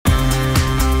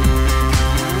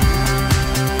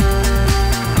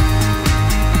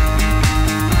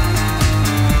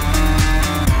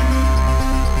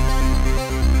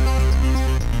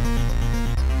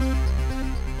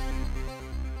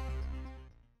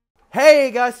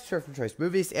Hey guys, it's Trevor from Choice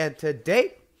Movies, and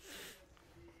today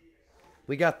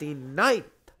we got the 9th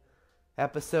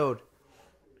episode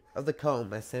of the Comb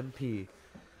SMP.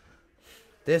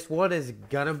 This one is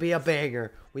gonna be a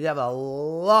banger. We have a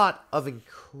lot of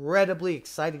incredibly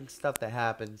exciting stuff that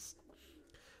happens.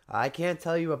 I can't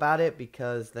tell you about it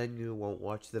because then you won't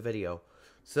watch the video.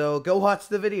 So go watch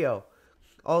the video.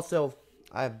 Also,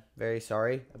 I'm very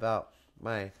sorry about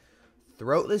my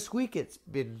throat this week. It's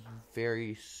been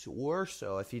very sore,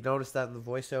 so if you notice that in the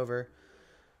voiceover,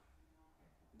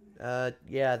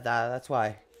 yeah, that's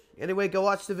why. Anyway, go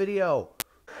watch the video.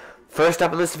 First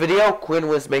up in this video, Quinn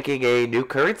was making a new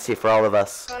currency for all of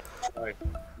us. Hi.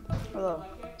 Hello.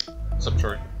 What's up,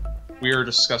 Troy? We are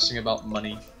discussing about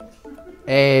money.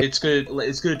 Hey. It's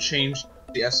gonna change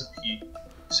the SMP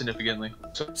significantly.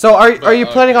 So are you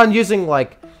planning on using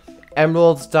like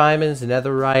emeralds, diamonds,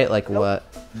 netherite, like nope. What?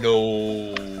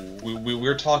 No,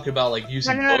 we're talking about like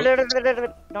using books.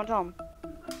 No, don't tell him.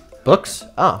 Books?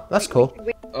 Oh, that's cool.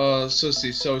 So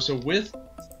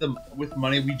with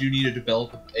money, we do need to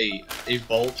develop a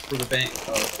vault for the bank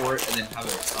for it, and then have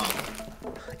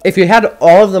it. If you had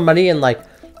all of the money in like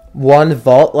one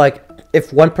vault, like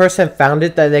if one person found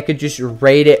it, then they could just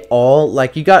raid it all.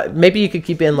 Like maybe you could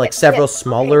keep it in like several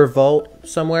smaller vault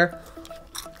somewhere.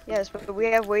 Yes, but we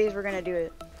have ways we're gonna do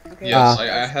it. Okay. Yes,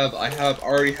 I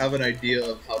already have an idea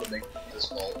of how to make this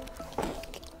vault.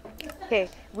 Okay,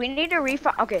 we need to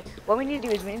refine. Okay, what we need to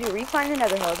do is we need to refine the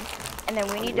Nether hub, and then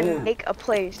we need to make a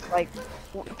place. Like,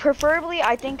 preferably,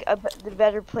 I think the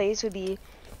better place would be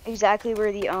exactly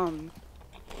where the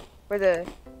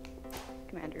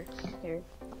commander here.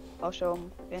 I'll show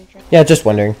him the entrance. Yeah, just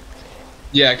wondering.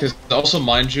 Yeah, because also,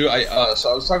 mind you,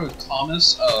 so I was talking with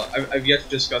Thomas. I've yet to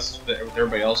discuss this with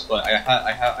everybody else, but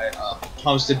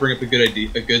Thomas did bring up a good idea.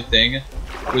 A good thing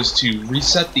was to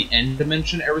reset the end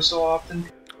dimension every so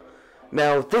often.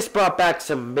 Now, this brought back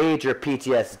some major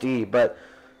PTSD, but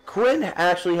Quinn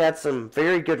actually had some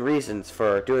very good reasons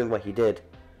for doing what he did.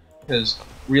 Because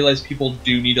realized people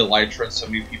do need elytra, and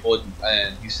some new people,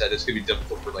 and he said it's gonna be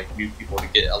difficult for like new people to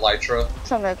get elytra.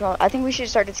 I think we should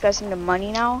start discussing the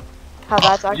money now. How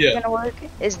that's actually gonna work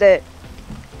is that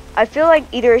I feel like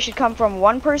either it should come from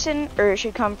one person or it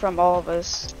should come from all of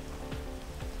us.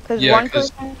 Because one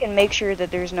person can make sure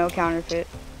that there's no counterfeit.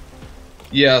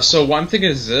 Yeah, so one thing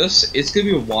is this, it's gonna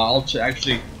be a while to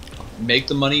actually make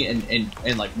the money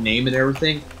and like name it and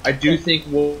everything. I do think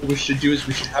what we should do is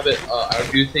we should have it, I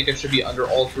do think it should be under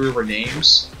all three of our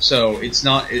names. So it's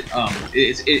not,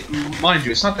 mind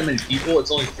you, it's not that many people,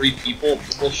 it's only 3 people.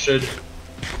 People should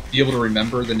be able to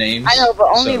remember the names. I know, but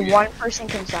only one person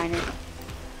can sign it.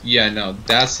 Yeah, no,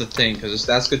 that's the thing, because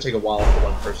that's gonna take a while for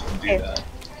one person to do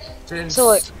that. So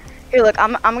look, here, look,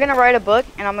 I'm gonna write a book,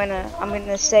 and I'm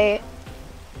gonna say,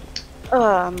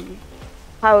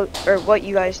 how or what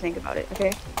you guys think about it.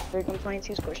 Okay? 3.22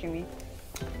 is pushing me.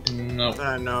 No.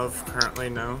 No, currently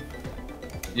no.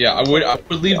 Yeah, I would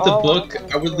leave the book.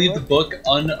 I would leave the book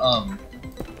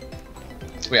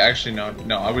Wait, actually,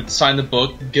 no. I would sign the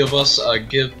book. Give us,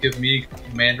 give me,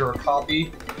 Commander, a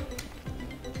copy,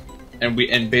 and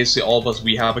basically all of us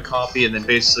we have a copy, and then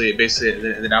and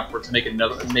then afterwards make a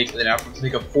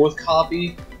 4th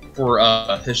copy for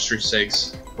history's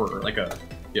sakes, for like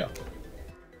yeah.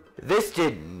 This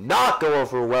did not go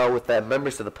over well with the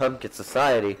members of the Pumpkin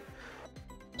Society.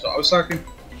 So I was talking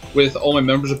with all my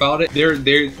members about it. They're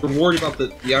worried about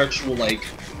the actual like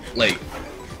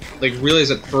realize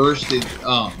at first they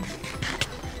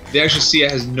actually see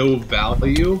it has no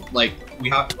value. Like we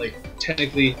have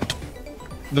technically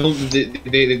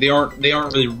they aren't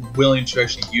really willing to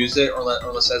actually use it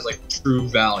unless it has like true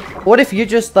value. What if you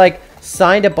just like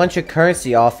signed a bunch of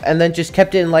currency off and then just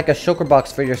kept it in like a shulker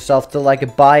box for yourself to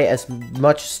like buy as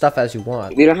much stuff as you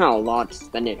want? We don't have a lot to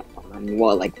spend it on. I mean,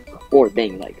 what, like 4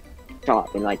 things, like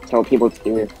shop and like tell people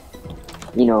to,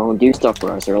 you know, do stuff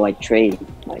for us or like trade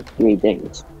like 3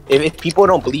 things. If people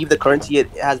don't believe the currency it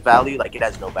has value, like it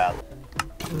has no value.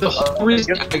 The whole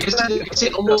reason, I can say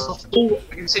almost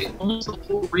the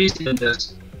whole reason of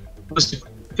this was to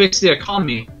fix the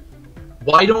economy.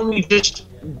 Why don't we just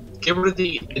get rid of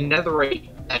the netherite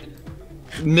and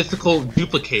mythical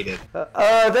duplicated?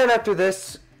 Then after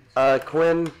this,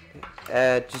 Quinn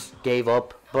just gave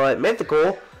up, but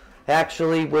Mythical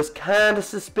actually was kind of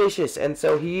suspicious, and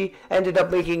so he ended up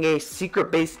making a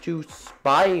secret base to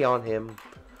spy on him.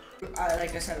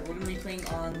 Like I said, we're gonna be playing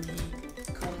on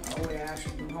the Comb. Oh wait,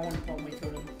 actually, I want to pull my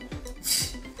totem.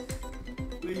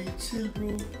 Wait, chill, bro.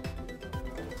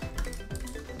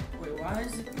 Wait, why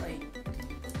is it like?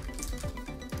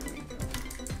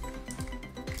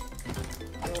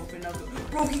 Open up.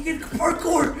 Bro, he can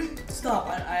parkour. Stop.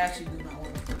 I actually do not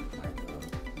want to put my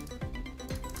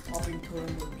hopping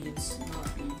totem would be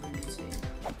not be very insane.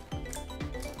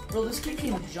 Bro, this kid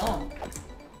can jump.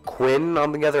 Quinn,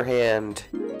 on the other hand.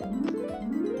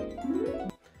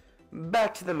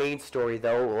 Back to the main story,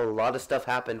 though. A lot of stuff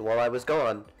happened while I was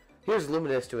gone. Here's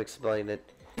Luminous to explain it.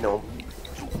 No.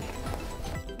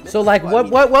 So like,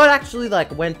 what actually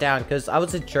like went down? Cause I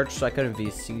was in church, so I couldn't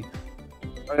VC.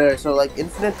 So like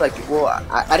Infinite, like, well,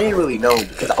 I didn't really know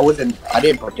because I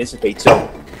didn't participate.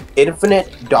 So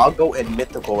Infinite, Doggo, and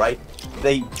Mythical, right?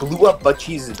 They blew up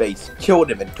Buttcheese's base, killed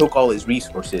him, and took all his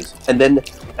resources. And then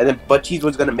Buttcheese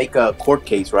was gonna make a court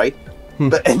case, right?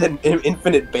 And then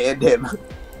Infinite banned him.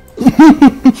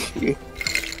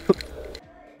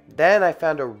 Then I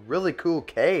found a really cool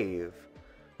cave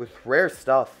with rare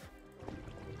stuff.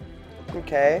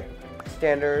 Okay,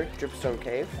 standard dripstone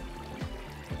cave.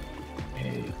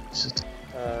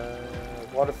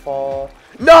 Waterfall.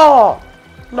 No!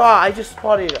 No, I just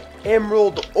spotted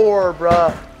emerald ore,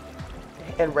 bruh.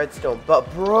 And redstone. But,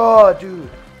 bruh, dude.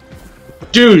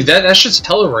 Dude, that shit's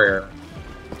hella rare.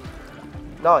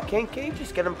 No, can you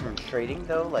just get them from trading,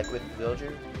 though? Like, with the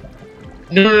villager?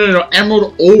 No.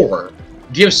 Emerald ore.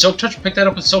 Do you have Silk Touch? Pick that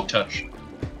up with Silk Touch.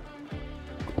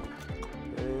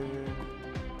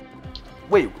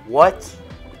 Wait, what?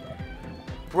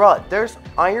 Bruh, there's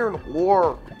iron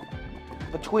ore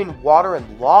between water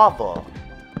and lava.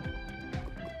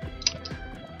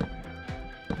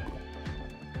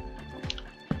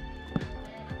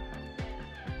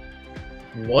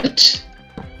 What?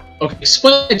 Okay,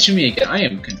 explain it to me again. I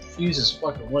am confused as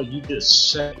fuck on what you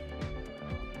just said.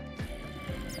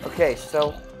 Okay,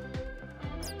 so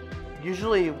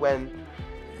usually when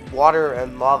water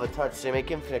and lava touch, they make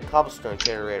infinite cobblestone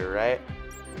generator, right?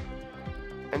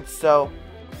 And so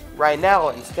right now,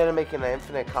 instead of making an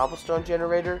infinite cobblestone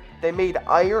generator, they made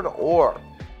iron ore.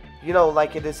 You know,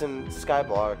 like it is in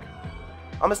Skyblock.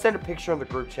 I'm gonna send a picture in the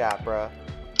group chat, bruh.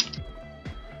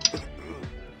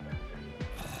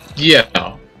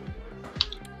 Yeah.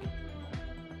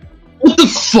 What the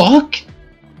fuck?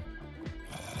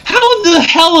 How the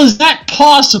hell is that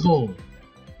possible?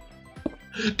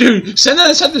 Dude, send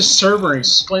that to the server and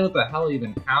explain what the hell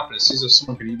even happened. See if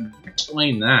someone could even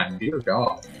explain that. Dear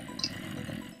God.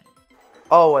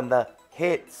 Oh, and the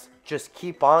hits just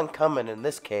keep on coming in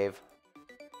this cave.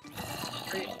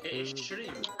 It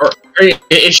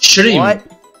shouldn't What?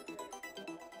 even.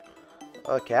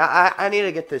 Okay, I need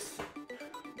to get this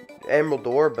emerald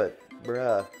ore, but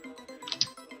bruh.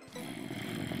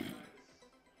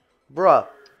 Bruh.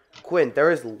 Quinn,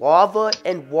 there is lava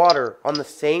and water on the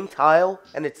same tile,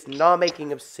 and it's not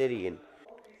making obsidian.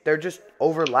 They're just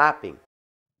overlapping.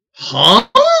 Huh?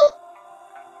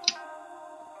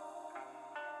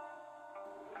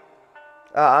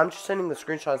 I'm just sending the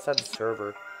screenshot inside the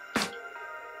server.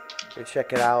 You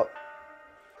check it out.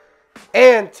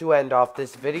 And to end off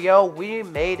this video, we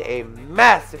made a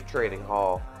massive trading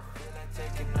haul.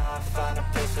 Taking off, find a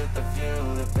place with a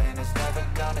view. The pain is never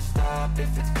gonna stop if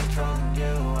it's controlling you.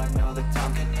 I know that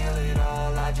time can heal it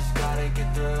all. I just gotta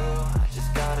get through. I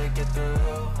just gotta get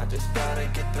through. I just gotta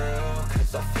get through.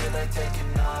 Cause I feel like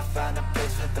taking off, find a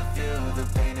place with a view. The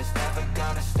pain is never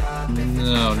gonna stop.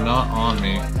 No, not on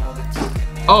me.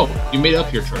 Oh, you made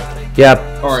up your trip.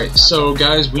 Yep. All right, so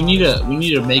guys, we need to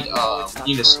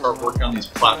start working on these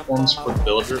platforms for the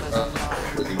villager.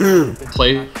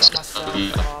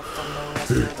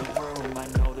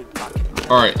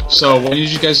 Alright, so what I need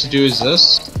you guys to do is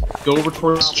this. Go over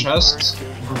towards the chest,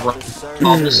 grab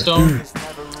cobblestone,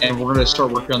 and we're going to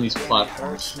start working on these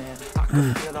platforms.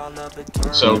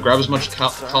 So grab as much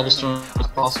cobblestone as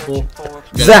possible.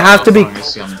 Does that have to be...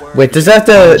 Wait, does that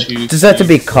have to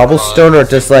be cobblestone, or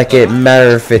does like it matter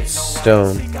if it's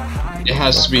stone? It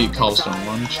has to be cobblestone.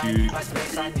 1, 2,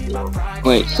 3, 4.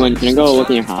 Wait, Quinn, can I go look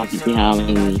in your house if you have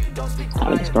any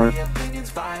out of the store?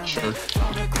 Sure.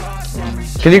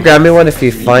 Can you grab me one if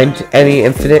you find any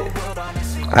infinite?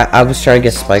 I was trying to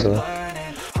get Spyglass.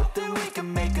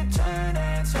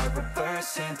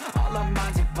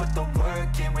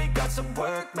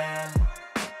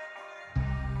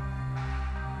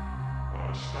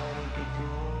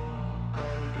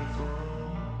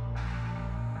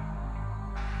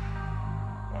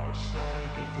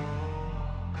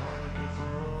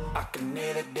 I can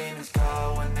hear the demons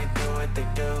call when they do what they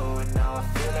do. And now I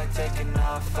feel like taking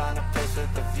off, find a place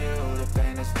with a view. The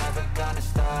pain is never gonna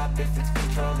stop if it's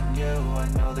controlling you. I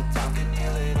know that time can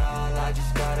heal it all. I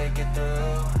just gotta get through.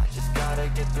 I just gotta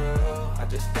get through. I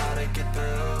just gotta get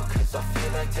through. Cause I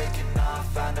feel like taking off,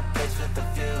 find a place with a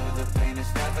view. The pain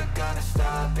is never gonna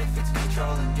stop if it's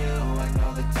controlling you. I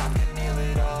know that time can heal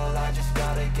it all. I just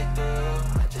gotta get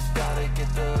through. I just gotta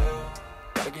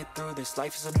get through this.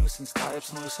 Life is a nuisance, tie up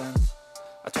some loose ends.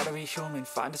 I try to be human,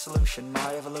 find a solution,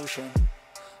 my evolution.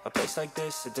 A place like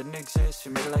this, it didn't exist,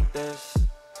 we made it like this.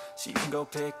 So you can go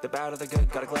pick the bad or the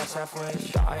good, got a glass half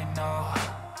wish. I know,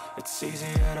 it's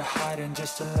easier to hide than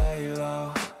just to lay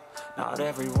low. Not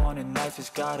everyone in life has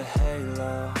got a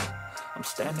halo. I'm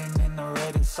standing in the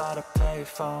red inside a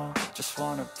payphone. Just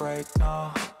wanna break,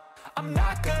 no, I'm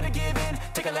not gonna give in.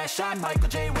 Take a last shot, Michael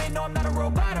J. Win. No, I'm not a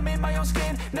robot, I'm in my own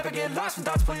skin. Never get lost when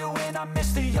thoughts pull you in. I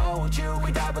miss the old you.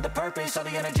 We died with a purpose. All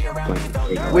the energy around me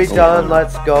felt nervous. We done,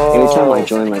 let's go. Every time I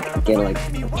join, like, join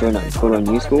a go to a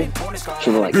new school,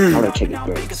 she'll be like, how to check your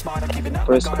grades.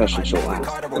 First question she'll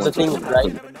ask. The thing,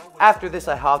 right? After this,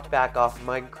 I hopped back off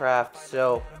Minecraft,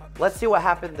 so let's see what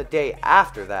happened the day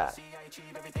after that.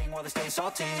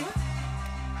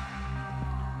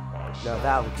 Now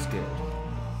that looks good.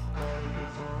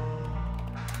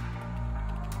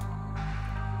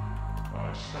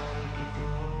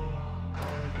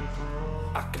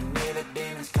 I can hear the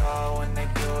demons call when they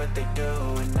do what they do.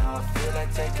 And now I feel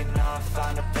like taking off,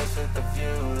 find a place with a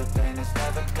view. The pain is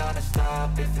never gonna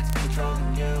stop if it's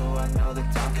controlling you. I know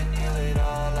that time can heal it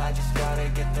all, I just gotta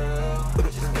get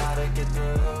through. Just gotta get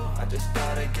through, I just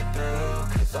gotta get through.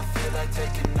 Cause I feel like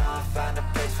taking off, find a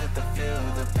place with a view.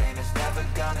 The pain is never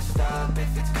gonna stop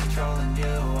if it's controlling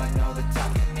you. I know